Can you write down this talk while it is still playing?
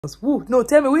Woo, no,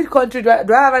 tell me, which country do I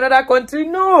have another country?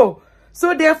 No.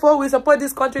 So therefore, we support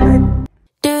this country.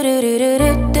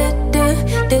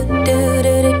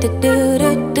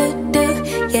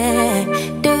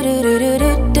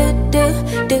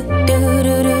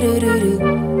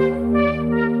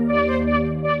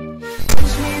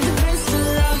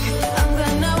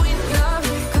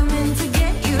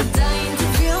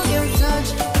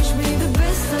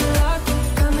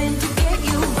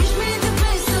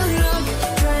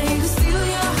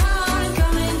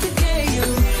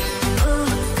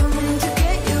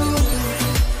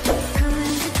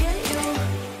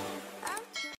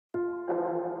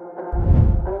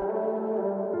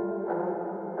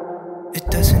 It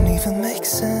doesn't even make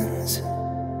sense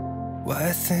why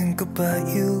I think about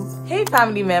you. Hey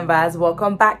family members,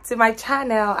 welcome back to my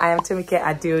channel. I am Tomike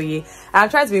Adeoye. I'm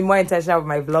trying to be more intentional with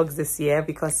my vlogs this year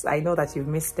because I know that you've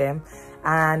missed them,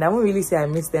 and I won't really say I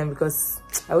missed them because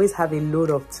I always have a load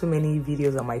of too many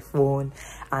videos on my phone,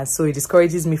 and so it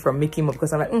discourages me from making more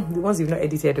because I'm like, the ones you've not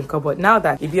edited don't come. But now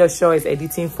that Ibio Shaw is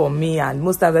editing for me, and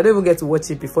most times I don't even get to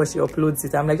watch it before she uploads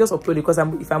it, I'm like, just upload it, because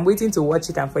if I'm waiting to watch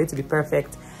it and for it to be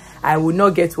perfect, I will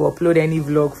not get to upload any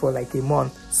vlog for like a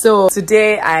month. So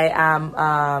today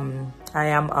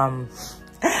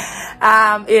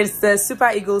it's the Super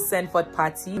Eagles Sandford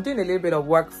party. I'm doing a little bit of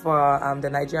work for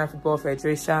the Nigerian Football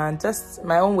Federation, just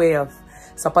my own way of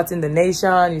supporting the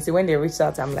nation. You see, when they reach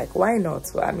out, I'm like, why not?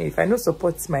 So, I mean, if I don't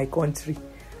support my country,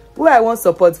 who I want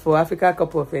support for Africa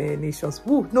Cup of Nations?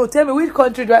 Who? No, tell me, which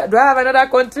country do I have another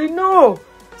country? No.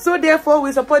 So therefore,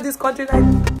 we support this country.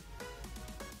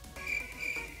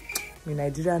 In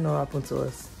Nigeria, not happen to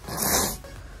us.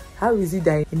 How is it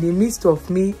that in the midst of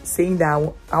me saying that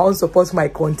I want to support my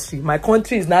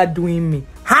country is not doing me?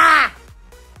 Ha!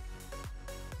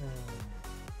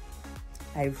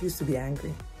 I refuse to be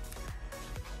angry.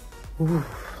 Ooh.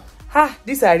 Ha!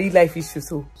 These are real life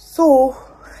issues. So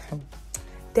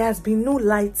there has been no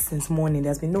light since morning.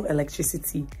 There's been no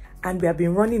electricity, and we have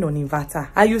been running on inverter.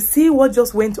 And you see what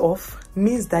just went off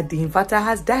means that the inverter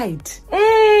has died.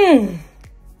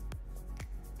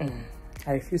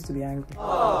 I refuse to be angry.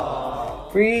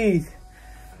 Aww. Breathe.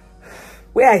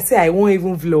 Where I say I won't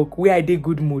even vlog, where I did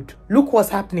good mood. Look what's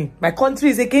happening. My country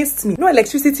is against me. No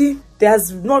electricity.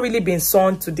 There's not really been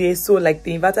sun today, so like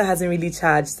the inverter hasn't really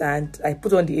charged, and I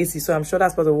put on the AC, so I'm sure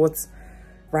that's part of what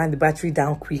ran the battery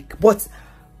down quick. But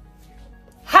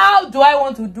how do I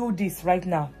want to do this right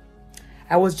now?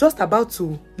 I was just about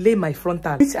to lay my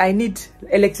frontal, which I need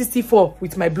electricity for,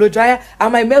 with my blow dryer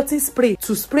and my melting spray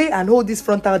to spray and hold this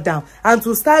frontal down, and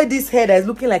to style this hair that is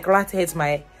looking like rat heads.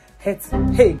 My head,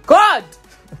 hey God,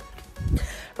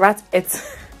 rat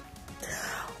heads.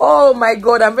 Oh my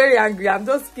God, I'm very angry. I'm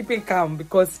just keeping calm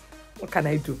because what can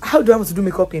I do? How do I want to do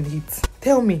makeup in heat?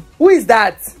 Tell me, who is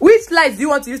that? Which lights do you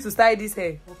want to use to style this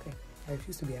hair? Okay, I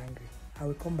refuse to be angry. I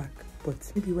will come back. But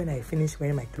maybe when I finish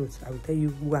wearing my clothes, I will tell you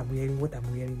who I'm wearing, what I'm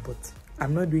wearing. But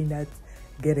I'm not doing that.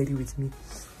 Get ready with me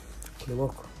for the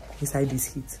walk inside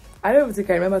this heat. I don't even think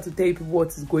I remember to tell you people what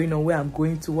is going on, where I'm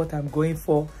going to, what I'm going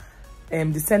for.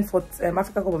 The Sandford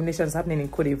Africa Cup of Nations is happening in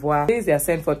Cote d'Ivoire. Today is their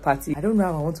Sandford party. I don't know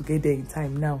how I want to get there in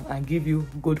time now and give you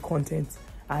good content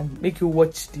and make you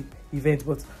watch the event.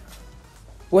 But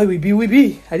where we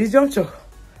be at this juncture.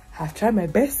 I've tried my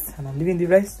best and I'm leaving the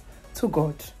rest to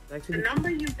God. Actually, the number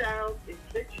you dialed is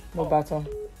switched no button.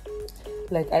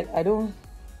 Like I don't.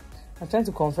 I'm trying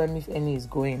to confirm if any is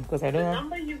going because I don't know. The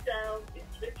number you dialed is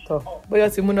switched off.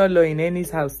 But you're not law in any's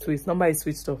house too. Its number is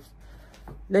switched off.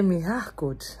 Let me.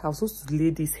 God, I was supposed to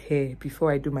lay this hair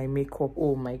before I do my makeup.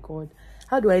 Oh my God,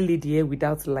 how do I lay the hair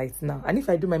without light now? And if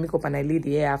I do my makeup and I lay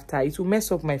the hair after, it will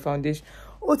mess up my foundation.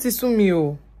 Oh,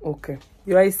 Tisumi. Okay,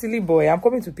 you are a silly boy. I'm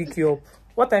coming to pick you up.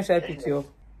 What time should I pick you up?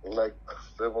 Like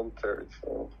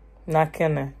 7:30.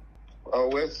 Nakena.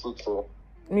 I'll wear suit.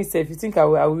 Me say, if you think I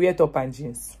will wear top and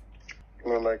jeans.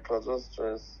 No, like I'll just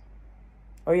dress.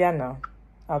 Oh yeah, now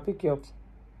I'll pick you up.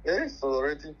 Yeah, it's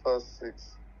already past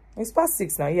 6. It's past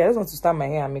 6 now. Yeah, I just want to start my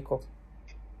hair and makeup.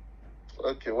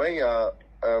 Okay, when you're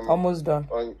almost done.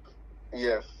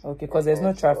 Yes. Okay, because there's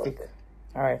no traffic.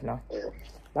 All right now. Yeah.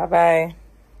 Bye.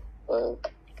 Bye.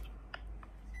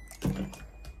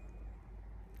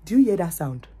 Do you hear that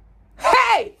sound?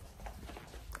 Hey!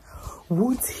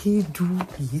 Would he do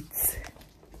it?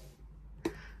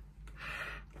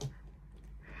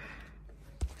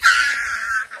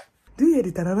 Do you hear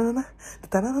the ta-na-na-na? The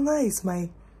ta-na-na-na is my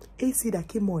AC that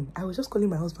came on. I was just calling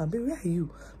my husband, baby, where are you?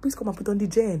 Please come and put on the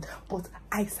gen. But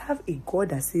I serve a God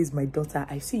that says, my daughter,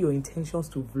 I see your intentions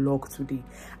to vlog today,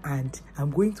 and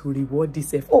I'm going to reward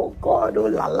this. Oh God, oh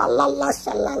la la la la,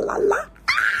 sha la la la.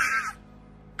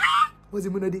 What's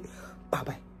the moon? Bye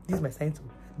bye. This is my sign to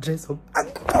dress up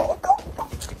and go.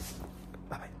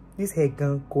 Bye. This hair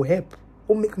gun go help.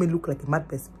 Won't make me look like a mad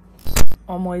person.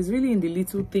 It's really in the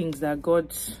little things that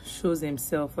God shows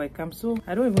himself. Like, I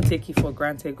don't even take it for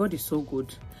granted. God is so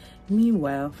good.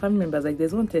 Meanwhile, family members, like,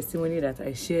 there's one testimony that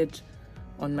I shared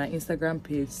on my Instagram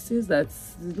page. Says that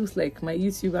it looks like my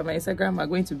YouTube and my Instagram are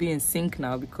going to be in sync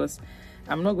now, because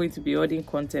I'm not going to be ordering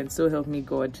content. So help me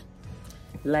God.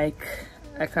 Like,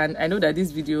 I know that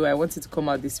this video, I want it to come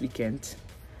out this weekend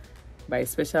by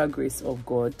special grace of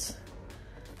God.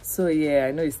 So yeah,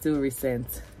 I know it's still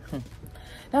recent.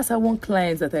 That's how one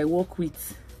client that I work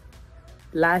with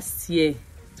last year,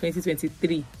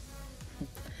 2023,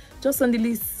 just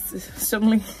suddenly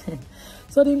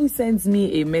sends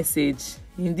me a message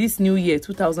in this new year,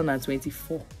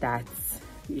 2024, that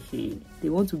they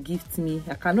want to gift me.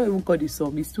 I cannot even call the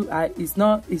sum. It's too. It's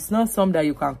not sum that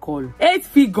you can call. 8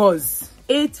 figures.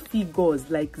 8 figures,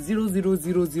 like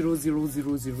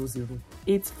 0000000.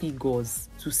 8 figures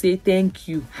to say thank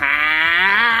you.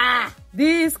 Ha!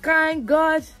 This kind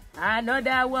God,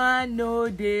 another one no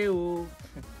day. Oh,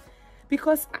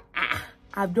 because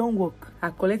I've done work.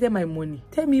 I collected my money.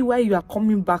 Tell me why you are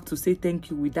coming back to say thank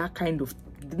you with that kind of,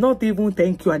 not even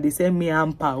thank you, and they send me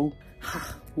ampa.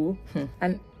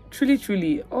 And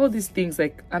truly, all these things,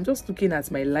 like, I'm just looking at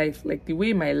my life, like the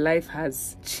way my life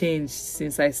has changed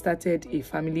since I started a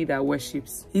family that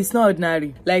worships. It's not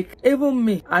ordinary. Like, even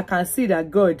me, I can see that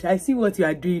God, I see what you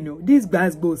are doing. You know, these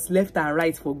goes left and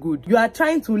right for good. You are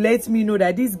trying to let me know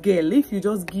that this girl, if you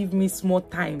just give me small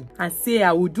time and say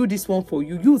I will do this one for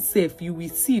you, you self, you will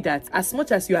see that as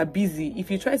much as you are busy, if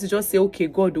you try to just say, okay,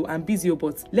 God, oh, I'm busy,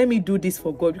 but let me do this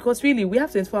for God. Because really, we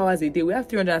have 24 hours a day. We have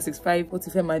 365. What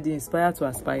if I might inspire to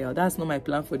aspire? That's not my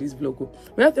plan for this vlog.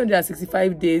 We have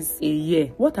 365 days a year.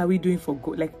 What are we doing for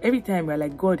God? Like, every time we're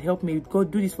like, God, help me.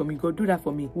 God, do this for me. God, do that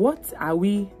for me. What are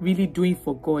we really doing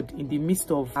for God in the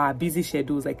midst of our busy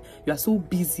schedules? Like, you are so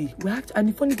busy. And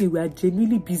the funny thing, we are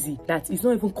genuinely busy that it's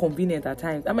not even convenient at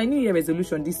times. And my New Year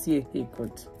resolution this year, hey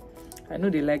God, I know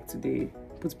they like today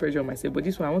put pressure on myself, but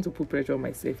this one I want to put pressure on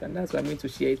myself, and that's why I'm going to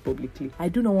share it publicly. I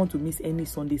do not want to miss any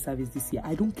Sunday service this year.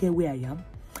 I don't care where I am.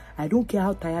 I don't care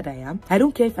how tired I am. I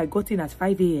don't care if I got in at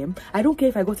 5 a.m. I don't care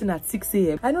if I got in at 6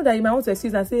 a.m. I know that you might want to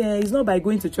excuse and say, it's not by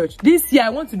going to church. This year, I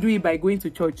want to do it by going to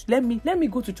church. Let me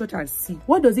go to church and see.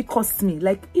 What does it cost me?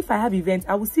 Like, if I have events,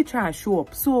 I will still try and show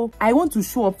up. So, I want to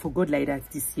show up for God like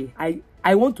that this year.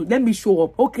 I want to, let me show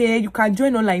up. Okay, you can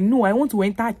join online. No, I want to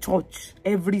enter church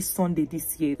every Sunday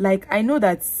this year. Like, I know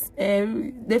that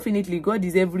definitely God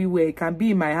is everywhere. It can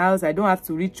be in my house. I don't have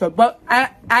to reach church. But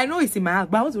I know it's in my house.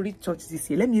 But I want to reach church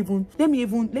this year. Let me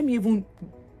even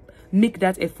make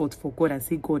that effort for God and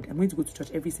say, God, I'm going to go to church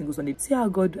every single Sunday. See how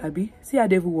God, see how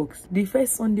devil works. The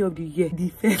first Sunday of the year, the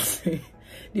first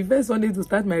Sunday to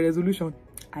start my resolution,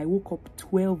 I woke up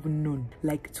 12 noon,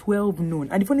 like 12 noon.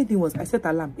 And the funny thing was, I set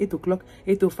alarm, 8 o'clock,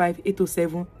 8:05,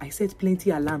 8:07. I set plenty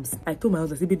alarms. I told my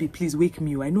husband, I said, baby, please wake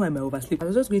me. I know I might oversleep. I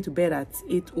was just going to bed at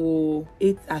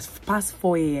 8:08, as past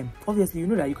 4 a.m. Obviously, you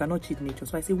know that you cannot cheat nature.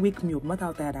 So I said, wake me up, no matter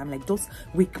how tired I am. Like, just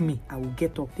wake me. I will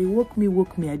get up. They woke me.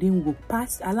 I didn't woke.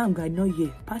 Past alarm, guy, not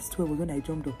here. Past 12 was when I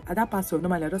jumped up. At that past 12,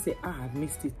 normally I just say, I've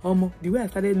missed it. The way I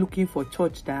started looking for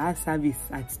church that has service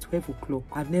at 12 o'clock,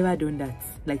 I've never done that.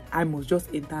 Like, I must just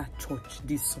enter church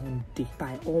this Sunday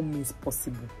by all means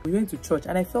possible. We went to church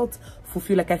and I felt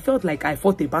fulfilled. Like, I felt like I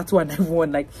fought a battle and I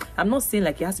won. Like, I'm not saying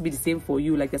like it has to be the same for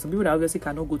you. Like, there's some people that obviously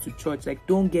cannot go to church. Like,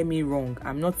 don't get me wrong,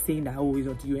 I'm not saying that always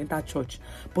until you enter church,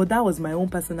 but that was my own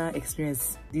personal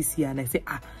experience this year. And I say,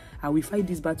 I will fight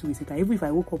this battle with Satan. Even if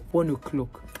I woke up 1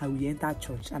 o'clock, I will enter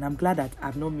church. And I'm glad that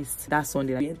I've not missed that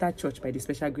Sunday. I enter church by the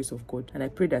special grace of God. And I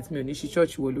pray that me Onishi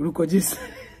church will look at this.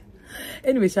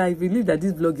 Anyway, I believe that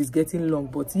this vlog is getting long,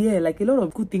 but yeah, like, a lot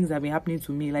of good things have been happening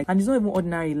to me, like, and it's not even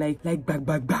ordinary, like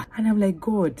back, and I'm like,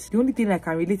 God, the only thing I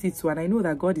can relate it to, and I know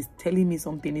that God is telling me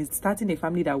something, is starting a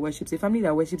family that worships. A family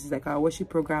that worships is like our worship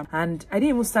program, and I didn't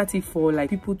even start it for like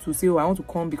people to say, oh, I want to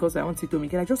come because I want to me.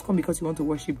 Can I just come because you want to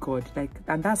worship God? Like,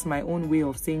 and that's my own way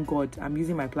of saying, God, I'm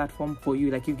using my platform for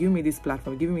you. Like, you've given me this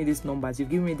platform, you've given me these numbers, you've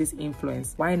given me this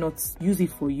influence. Why not use it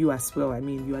for you as well? I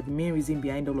mean, you are the main reason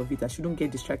behind all of it. I shouldn't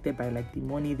get distracted by like the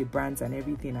money, the brands and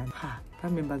everything. And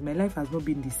family members, my life has not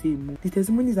been the same. The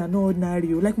testimonies are not ordinary.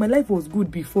 Like, my life was good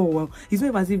before. Well, it's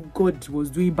not as if God was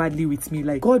doing badly with me.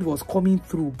 Like, God was coming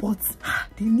through, but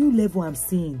the new level I'm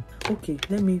seeing. Okay,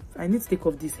 I need to take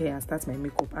off this hair and start my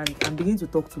makeup, and I'm beginning to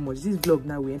talk too much. This vlog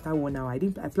now will enter 1 hour. I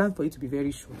planned for it to be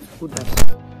very short. Good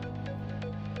night.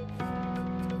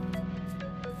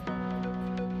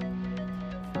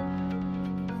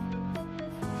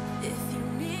 If you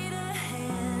need a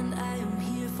hand, I am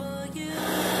here for you.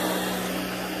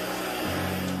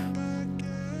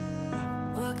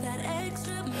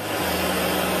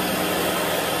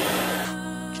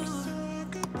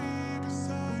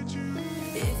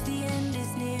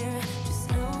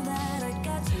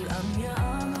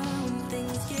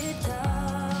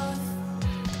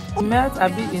 Melt, I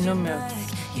be you know melt.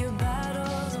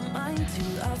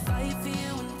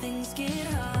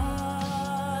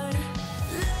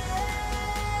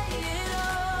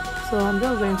 So I'm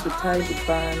just going to tie the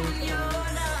band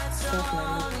and start my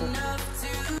makeup.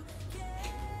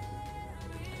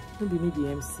 Maybe me the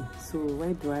MC. So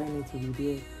why do I need to be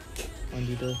there on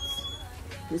the dots?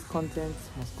 This content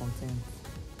must content.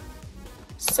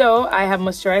 So I have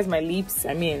moisturized my lips.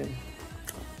 I mean,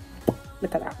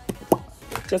 look at that.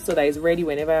 Just so that it's ready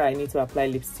whenever I need to apply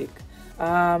lipstick.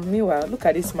 Meanwhile, look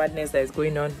at this madness that is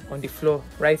going on the floor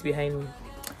right behind me.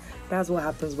 That's what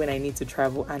happens when I need to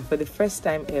travel. And for the first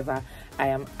time ever, I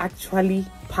am actually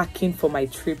packing for my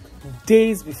trip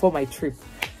days before my trip.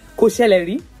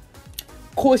 Kosheleri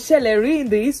in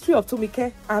the history of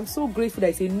Tomike. I'm so grateful that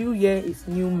it's a new year, it's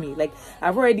new me. Like,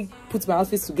 I've already put my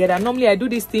outfits together. Normally I do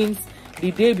these things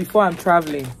the day before I'm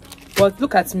traveling, but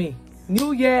look at me.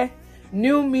 New year,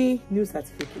 new me, new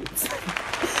certificates.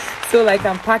 So like,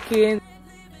 I'm packing.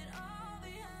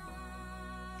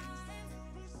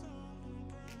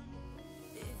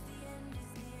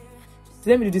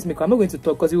 Let me do this makeup. I'm not going to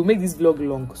talk because it will make this vlog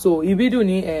long. So if you do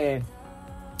need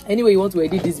anyway you want to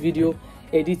edit this video,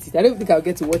 edit it. I don't think I'll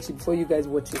get to watch it before you guys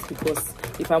watch it, because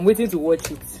if I'm waiting to watch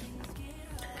it,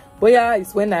 but yeah,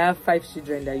 it's when I have 5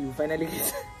 children that you finally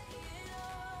get.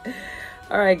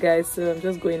 All right guys, so I'm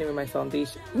just going in with my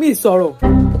foundation. Me sorrow. Is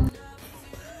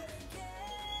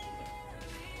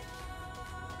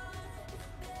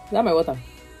that my water?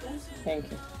 Yes. Thank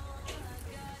you.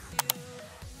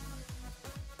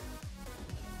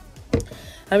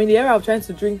 I'm in the era of trying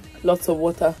to drink lots of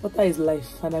water. Water is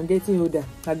life, and I'm getting older.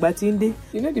 Agbatinde.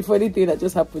 You know the funny thing that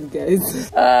just happened,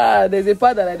 guys? There's a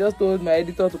part that I just told my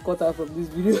editor to cut out from this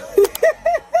video.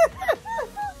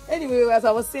 Anyway, as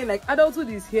I was saying, like, adulthood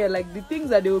is here. Like, the things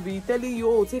that they will be telling you,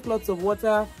 oh, take lots of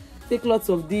water, take lots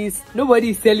of this. Nobody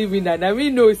is telling me that. I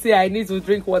mean, no, say I need to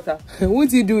drink water.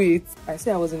 Won't you do it? I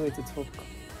say I wasn't going to talk.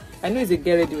 I know it's a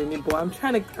get ready with me, but I'm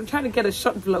trying to get a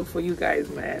short vlog for you guys,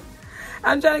 man.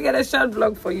 I'm trying to get a short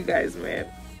vlog for you guys, man.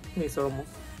 Me Soromo.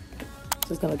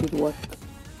 Just gonna do the work.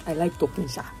 I like talking,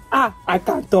 sha. I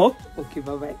can't talk. Okay,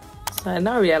 bye bye. So I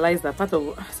now realize that part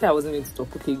of, I said I wasn't going to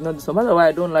talk. Okay, ignore this. No matter why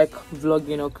I don't like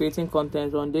vlogging or creating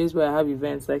content on days where I have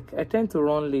events. Like, I tend to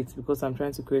run late because I'm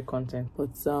trying to create content. But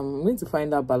I'm going to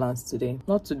find that balance today.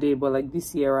 Not today, but like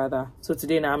this year rather. So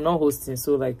today now I'm not hosting.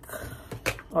 So like,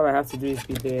 all I have to do is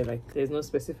be there. Like, there's no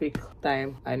specific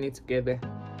time I need to get there.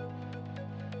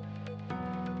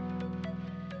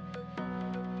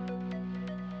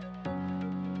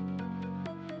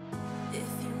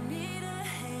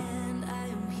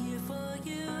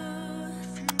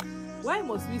 Why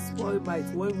must we spoil might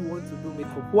when we want to do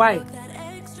makeup? Why?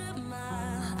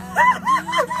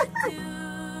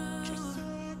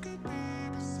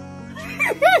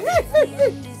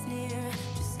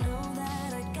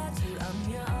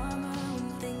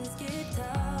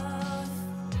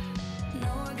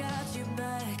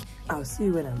 I'll see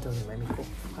you when I'm done with my makeup.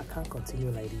 I can't continue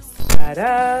like this. Ta-da!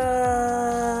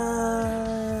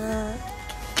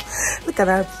 Look at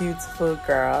that beautiful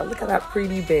girl. Look at that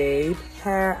pretty babe.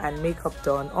 Hair and makeup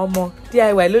done. Omo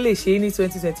DIY Lole Shani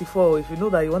 2024. If you know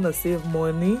that you want to save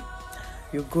money,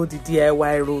 you go the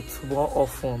DIY route more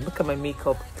often. Look at my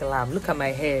makeup, glam. Look at my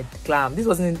hair, glam. This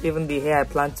wasn't even the hair I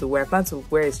planned to wear. I planned to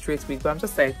wear a straight wig, but I'm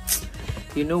just like,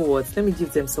 you know what? Let me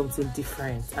give them something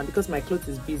different. And because my clothes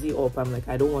is busy up, I'm like,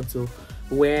 I don't want to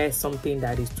wear something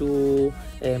that is too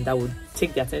that would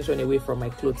take the attention away from my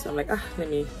clothes. I'm like, let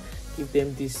me give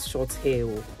them this short hair.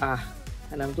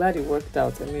 And I'm glad it worked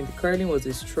out. I mean, the curling was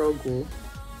a struggle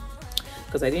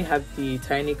because I didn't have the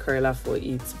tiny curler for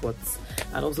it,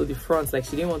 and also the front, like,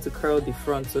 she didn't want to curl the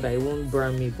front so that it won't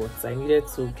burn me, but I needed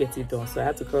to get it done, so I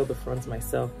had to curl the front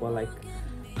myself. But like,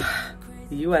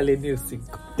 you are music,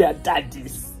 they're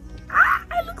daddies.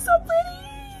 I look so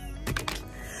pretty.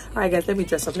 All right guys, let me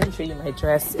dress up. Let me show you my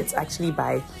dress. It's actually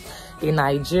by a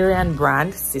Nigerian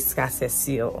brand, Sister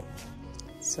Cecile.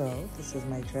 So this is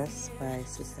my dress by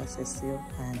Sister Cecile,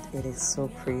 and it is so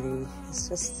pretty. It's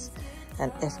just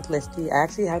an effortlessly. I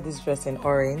actually have this dress in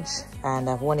orange, and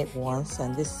I've worn it once,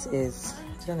 and this is,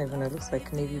 I don't even know, it looks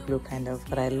like navy blue kind of,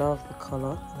 but I love the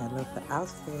color and I love the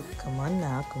outfit. Come on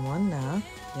now, come on now.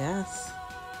 Yes.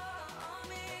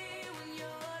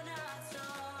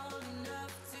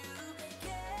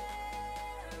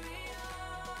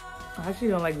 I actually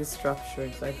don't like this strap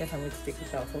shirt, so I guess I'm going to take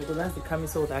it out. Although that's the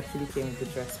camisole that actually came with the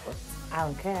dress, but I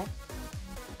don't care.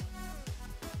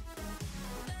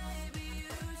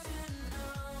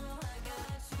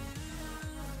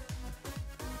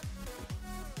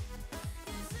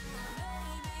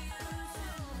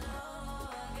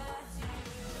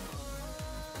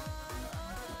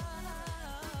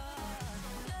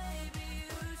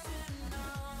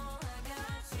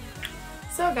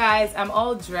 So guys, I'm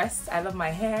all dressed. I love my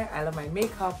hair, I love my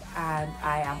makeup, and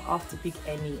I am off to pick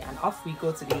Annie, and off we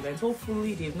go to the event.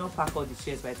 Hopefully they've not packed all the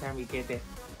chairs by the time we get there.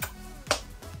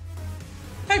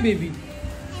 Hi baby.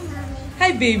 Hi mommy.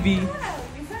 Hi baby.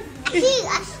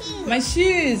 Shoes. My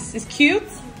shoes. It's cute.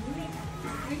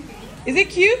 Is it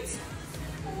cute?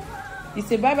 You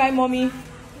say bye bye mommy. Bye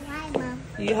mom.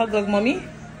 You hug mommy.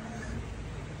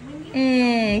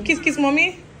 Kiss kiss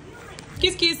mommy.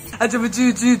 Kiss kiss.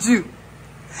 Ajuju.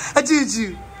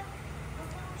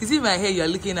 Is it my hair you're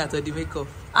looking at or the makeup?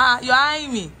 You're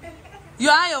eyeing me. You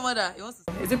eye your mother.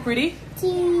 Is it pretty?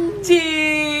 Cheese.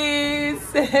 Cheese.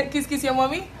 Kiss kiss your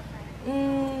mommy.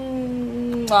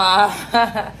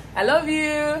 I love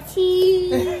you.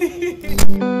 Cheese.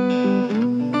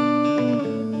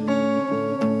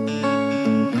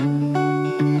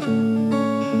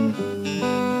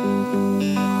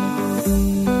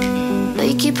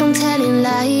 We keep on telling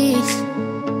lies.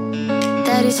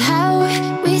 That is how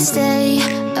we stay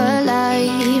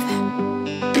alive.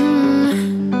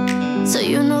 So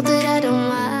you know that I don't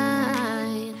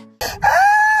mind.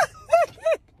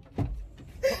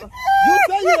 You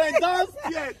say you ain't dance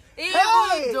yet.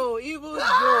 Evil Joe. Evil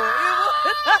Joe.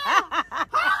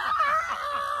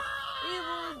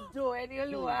 Any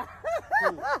Olua.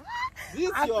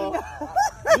 This your,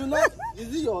 you know,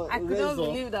 is it your I could not razor?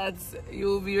 believe that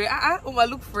you'll be Uma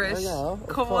look fresh. Yeah,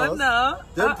 Come course. on now.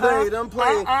 Don't play.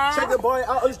 Check the boy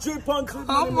out. It's Drew Punk. Come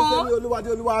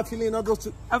on. Feeling not those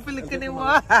two. I feel like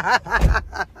anymore.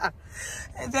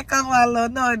 Check out my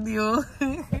lord, no, you.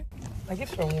 I get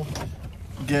from home.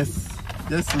 Guess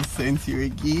who sent you a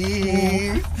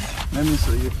gift? Let me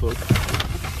show you first.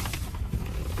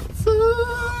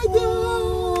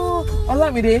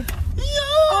 Olamide.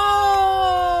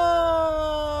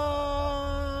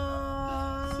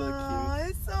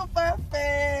 It's so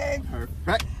perfect.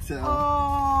 Perfect.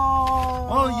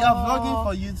 Oh, yeah, vlogging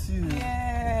for YouTube.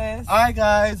 Yes. Hi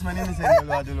guys, my name is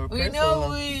Enelo. We know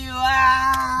who you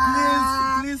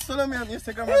are. Please follow me on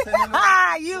Instagram at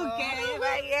Enelo. You can,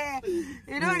 but yeah.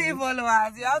 You don't need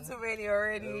followers. You have too many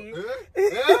already.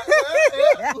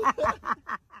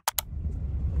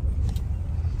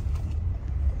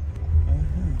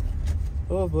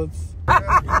 Oh, but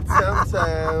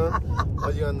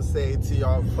what you want to say to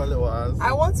your followers?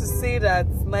 I want to say that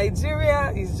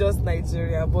Nigeria is just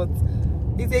Nigeria, but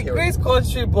it's a great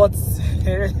country, but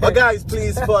guys,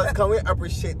 please, first, can we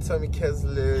appreciate Tommy K's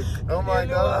look? Oh my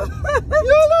god.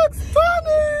 You look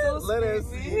stunning! So Let us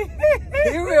skinny. see.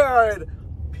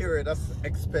 Period. That's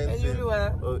expensive.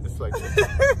 Oh, it's like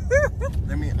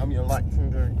I'm your lighting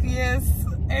guy. Yes,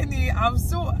 Annie, I'm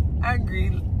so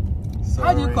angry. Sorry.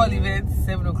 How do you call event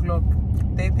 7 o'clock?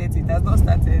 10:30. It has not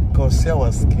started. Because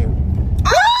Sarah came.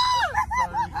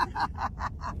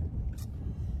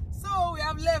 So we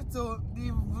have left. So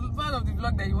the part of the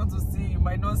vlog that you want to see, you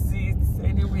might not see it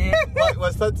anywhere.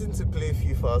 We're starting to play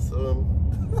FIFA, so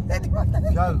you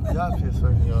have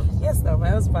PS5 in your house. Yes, now my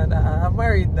husband. I'm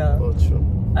married now. Oh, true.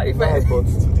 If I bought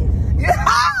today.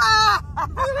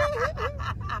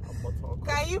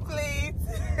 Can you play it?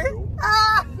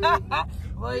 No.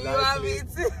 Well, you have it.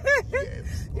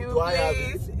 Yes. You Do I have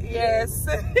play it? Yes.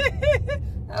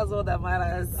 That's all that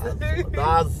matters.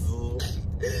 That's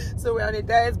So we're on a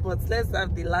diet, but let's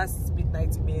have the last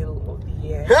midnight meal of the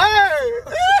year. Hey!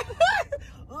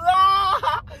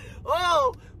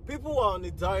 Oh, people who are on a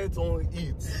diet don't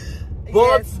eat.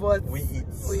 But, yes, but we eat.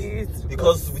 We eat.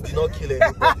 Because we did not kill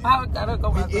anybody. I cannot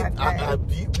come We back. eat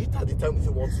at the time we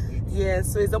want to eat. Yeah,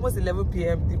 so it's almost 11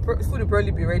 p.m. The food will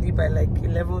probably be ready by like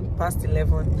 11, past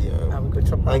 11. Yeah. And we could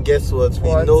chop out. And guess what? We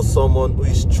know someone who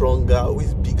is stronger, who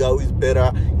is bigger, who is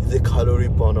better. He's a calorie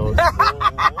burner. Calorie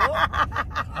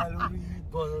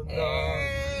burner.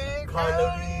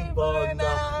 Calorie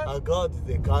burner. And God is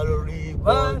a calorie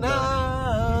burner.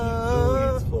 He do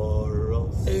it for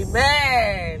us.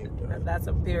 Amen. And that's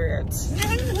a period.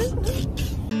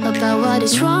 About what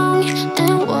is wrong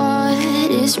and what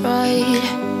is right.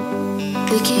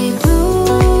 We keep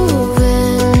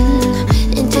moving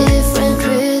in different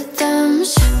rhythms.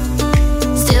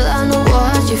 Still I know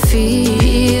what you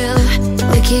feel.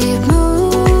 We keep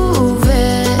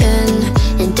moving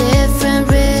in different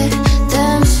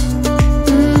rhythms.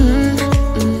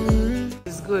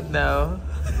 It's good now.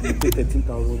 You pay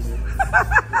 13,000.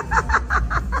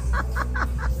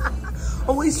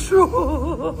 Oh, it's true.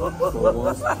 For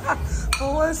what?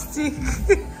 For one stick.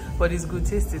 But it's good.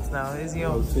 Taste it now. It's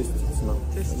yum. I'll taste it now.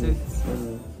 Taste it.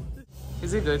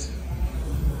 Is it good?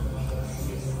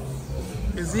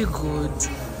 Is it good?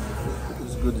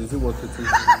 It's good. Is it what it is?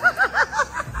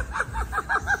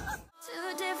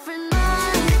 Two different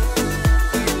minds.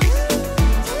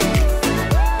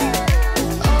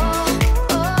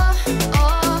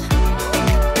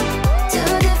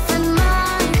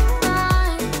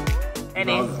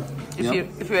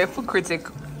 you're a food critic.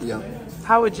 Yeah.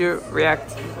 How would you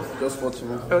react? Just watch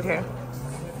me. Okay.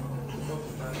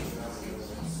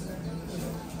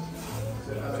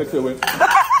 Take it away.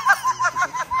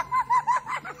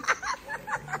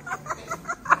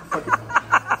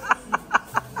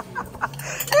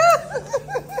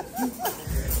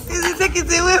 Take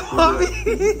it away from me.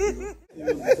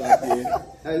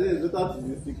 I know it's better to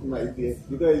be sick, my dear,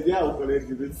 because if you are correct,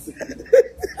 you will sick.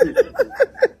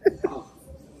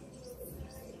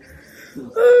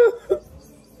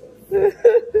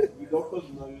 The doctors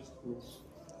do not use clothes.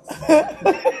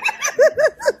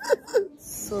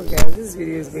 So guys, this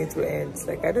video is going to end.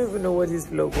 Like, I don't even know what this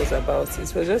vlog was about.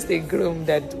 It was just a Grwm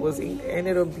that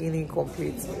ended up being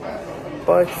incomplete.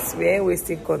 But we ain't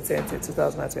wasting content in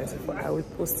 2024. I will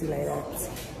post it like that.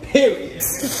 Period.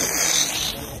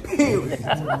 Period.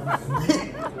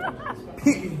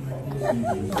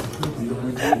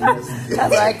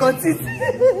 That's why I cut it.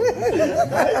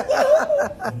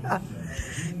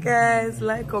 Guys,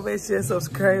 like, comment, share,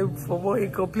 subscribe for more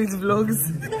incomplete vlogs.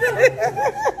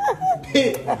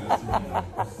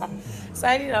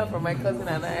 Signing out from my cousin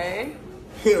and I.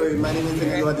 Period. My name is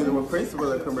Grwm. I'm a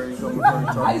principal at Cranberry.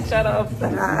 Shut up.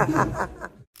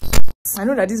 I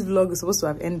know that this vlog is supposed to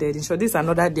have ended. In short, this is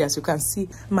another day. As you can see,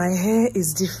 my hair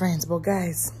is different. But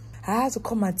guys, I had to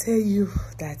come and tell you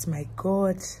that my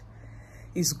God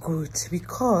is good,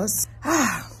 because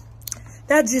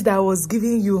that gist that I was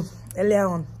giving you earlier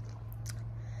on,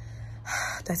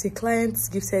 that a client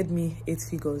gifted me 8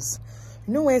 figures.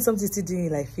 You know when something's still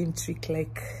doing like film trick,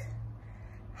 like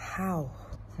how?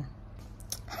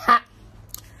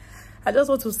 I just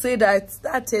want to say that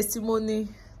that testimony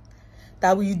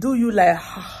that will do you like,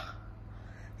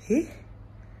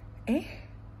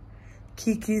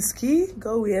 Kiki,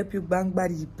 God will help you, bang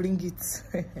body, bring it.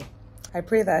 I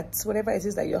pray that whatever it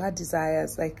is that your heart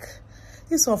desires, like,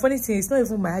 this one funny thing, it's not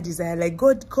even my heart desire. Like,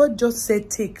 God just said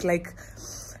take. Like,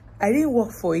 I didn't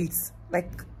work for it.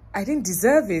 Like, I didn't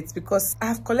deserve it, because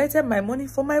I've collected my money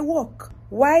for my work.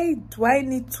 Why do I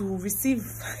need to receive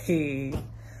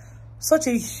such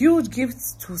a huge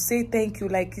gift to say thank you?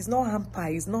 Like, it's not hamper,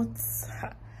 it's not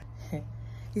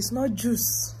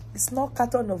juice, it's not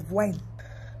carton of wine.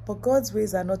 But God's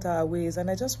ways are not our ways, and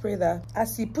I just pray that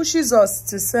as He pushes us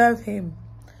to serve Him,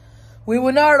 we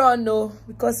will not run, no,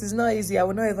 because it's not easy. I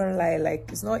will not even lie,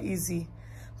 like, it's not easy.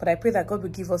 But I pray that God will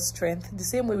give us strength. The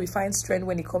same way we find strength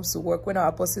when it comes to work, when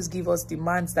our bosses give us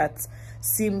demands that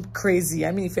seem crazy.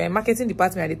 I mean, if you're in marketing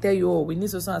department and they tell you, oh, we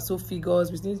need so and so figures,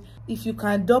 if you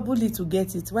can double it to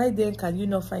get it, why then can you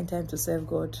not find time to serve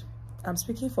God? I'm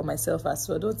speaking for myself as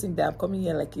well. Don't think that I'm coming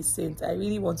here like a saint. I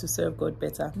really want to serve God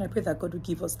better. And I pray that God will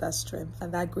give us that strength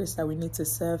and that grace that we need to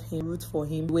serve Him, root for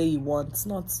Him the way He wants,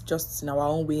 not just in our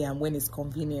own way and when it's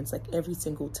convenient, like every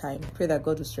single time. I pray that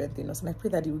God will strengthen us, and I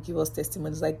pray that He will give us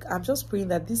testimonies. Like, I'm just praying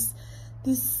that this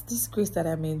grace that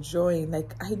I'm enjoying,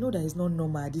 like, I know that it's not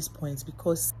normal at this point,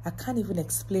 because I can't even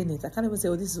explain it. I can't even say,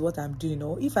 oh, this is what I'm doing.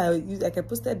 Or if I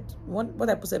posted what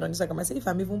I posted on Instagram, I say if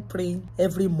I'm even praying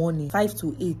every morning 5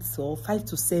 to 8 or 5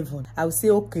 to 7, I will say,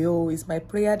 okay, oh, it's my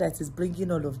prayer that is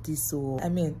bringing all of this. So I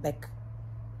mean, like,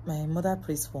 my mother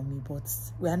prays for me, but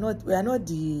we are not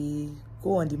the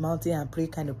go on the mountain and pray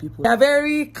kind of people. We are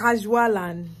very casual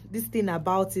and this thing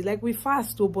about it, like, we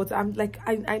fast too, but I'm like,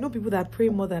 I know people that pray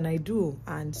more than I do,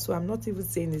 and so I'm not even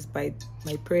saying this by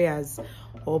my prayers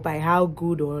or by how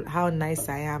good or how nice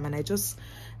I am. And I just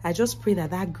pray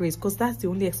that grace, because that's the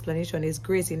only explanation, is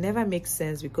grace. It never makes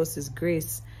sense because it's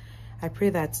grace. I pray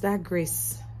that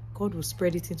grace, God will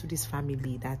spread it into this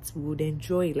family, that we would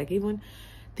enjoy, like, even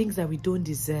things that we don't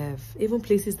deserve, even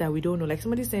places that we don't know. Like,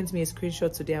 somebody sent me a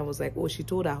screenshot today and was like, oh, she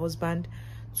told her husband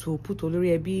to put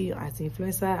Oloriebi as an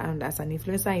influencer and as an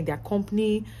influencer in their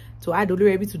company, to add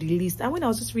Oloriebi to the list. And when I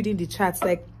was just reading the chats,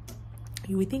 like,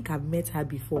 you would think I've met her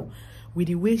before, with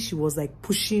the way she was like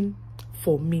pushing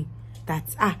for me,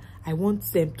 that I want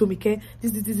Tomike,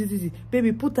 this,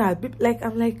 baby, put her, baby. Like,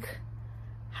 I'm like,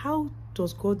 how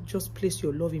does God just place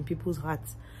your love in people's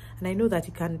hearts? And I know that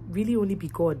it can really only be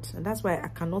God, and that's why I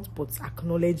cannot but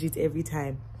acknowledge it every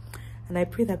time. And I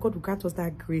pray that God will grant us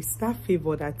that grace, that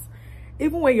favor, that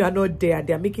even when you are not there,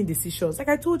 they are making decisions. Like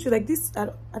I told you, like this, I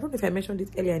don't know if I mentioned it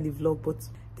earlier in the vlog, but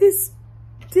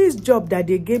this job that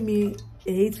they gave me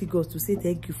 8 figures to say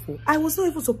thank you for, I was not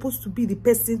even supposed to be the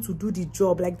person to do the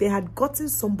job. Like, they had gotten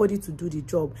somebody to do the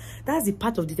job. That's the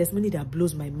part of the testimony that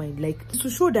blows my mind. Like,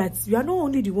 to show that you are not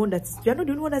only the one that's, you are not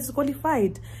the only one that's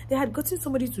qualified. They had gotten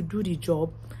somebody to do the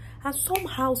job, and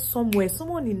somehow, somewhere,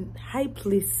 someone in high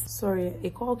place, sorry, a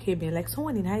call came in, like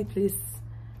someone in high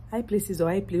places or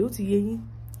high place,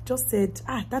 just said,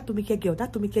 that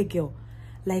Tomike girl,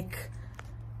 like,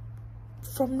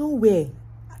 from nowhere.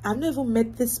 I've never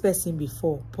met this person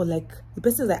before, but like the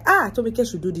person is like, Tomike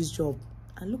should do this job.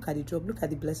 And look at the job, look at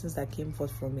the blessings that came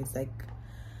forth from it. Like,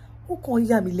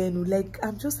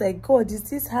 I'm just like, God, is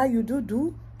this how you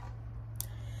do?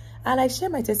 And I share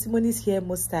my testimonies here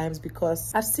most times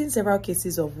because I've seen several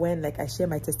cases of when like I share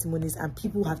my testimonies and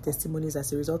people have testimonies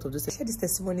as a result of this. I share these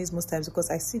testimonies most times because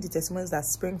I see the testimonies that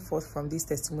spring forth from these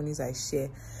testimonies I share.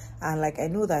 And like I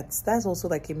know that that's also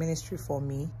like a ministry for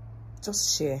me.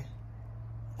 Just share.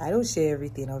 I don't share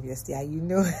everything, obviously.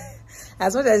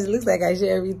 As much as it looks like I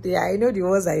share everything, I know the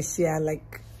ones I share,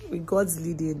 like with God's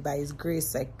leading, by His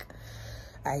grace, like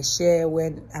I share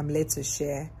when I'm led to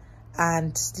share.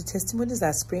 And the testimonies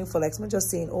that spring for, like someone just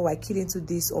saying, oh, I keyed into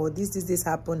this, or this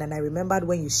happened, and I remembered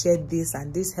when you shared this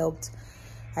and this helped.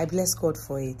 I bless God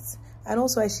for it. And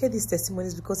also I share these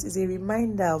testimonies because it's a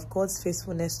reminder of God's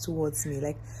faithfulness towards me.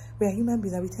 Like, we are human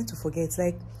beings and we tend to forget.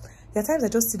 Like, there are times I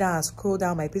just sit down and scroll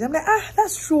down my page. I'm like,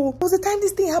 that's true. There was a time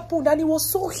this thing happened and it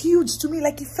was so huge to me.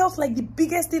 Like, it felt like the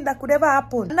biggest thing that could ever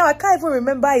happen. And now I can't even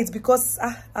remember it because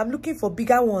I'm looking for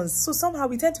bigger ones. So somehow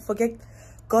we tend to forget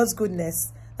God's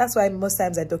goodness. That's why most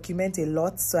times I document a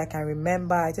lot so I can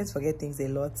remember. I tend to forget things a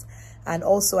lot. And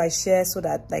also I share so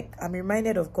that like I'm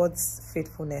reminded of God's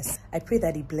faithfulness. I pray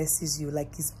that He blesses you.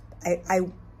 Like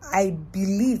I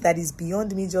believe that it's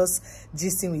beyond me just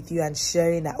gisting with you and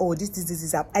sharing that, oh, this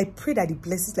is up. I pray that He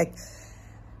blesses, like,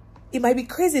 it might be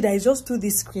crazy that I just do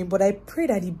this screen, but I pray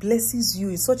that He blesses you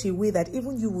in such a way that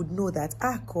even you would know that,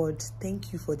 God,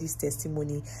 thank you for this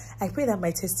testimony. I pray that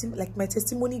my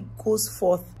testimony goes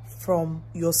forth from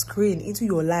your screen into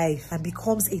your life and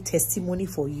becomes a testimony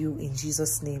for you in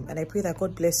Jesus' name. And I pray that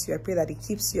God bless you. I pray that He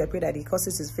keeps you. I pray that He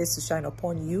causes His face to shine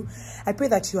upon you. I pray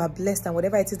that you are blessed and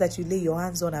whatever it is that you lay your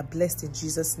hands on are blessed in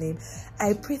Jesus' name.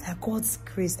 I pray that God's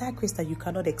grace, that grace that you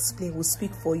cannot explain, will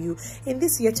speak for you in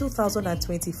this year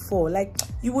 2024. Like,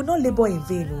 you will not labor in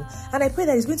vain. And I pray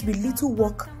that it's going to be little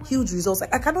work, huge results.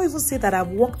 Like, I cannot even say that I've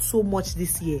worked so much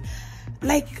this year.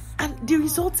 Like, and the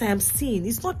results I am seeing,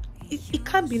 it's not, it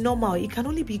can't be normal. It can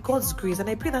only be God's grace. And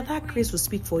I pray that that grace will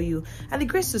speak for you. And the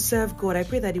grace to serve God, I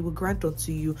pray that He will grant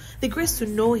unto you. The grace to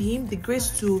know Him, the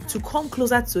grace to come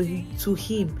closer to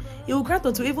Him. He will grant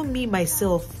unto even me,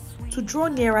 myself, to draw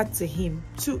nearer to Him,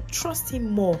 to trust Him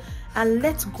more, and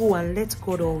let go and let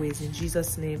God always, in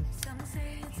Jesus' name.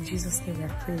 In Jesus' name we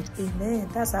have prayed. Amen.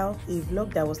 That's how a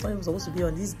vlog that was not even supposed to be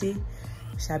on this day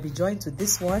shall be joined to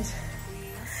this one.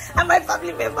 And my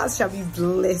family members shall be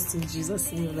blessed in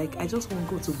Jesus' name. Like, I just want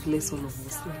God to bless all of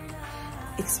us.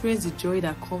 Like, experience the joy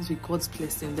that comes with God's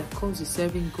blessing, that comes with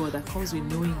serving God, that comes with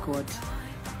knowing God.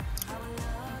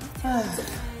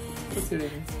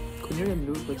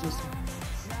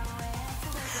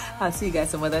 I'll see you guys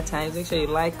some other times. Make sure you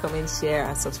like, comment, share,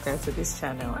 and subscribe to this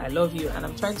channel. I love you, and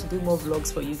I'm trying to do more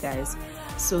vlogs for you guys.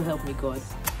 So help me God.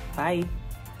 Bye.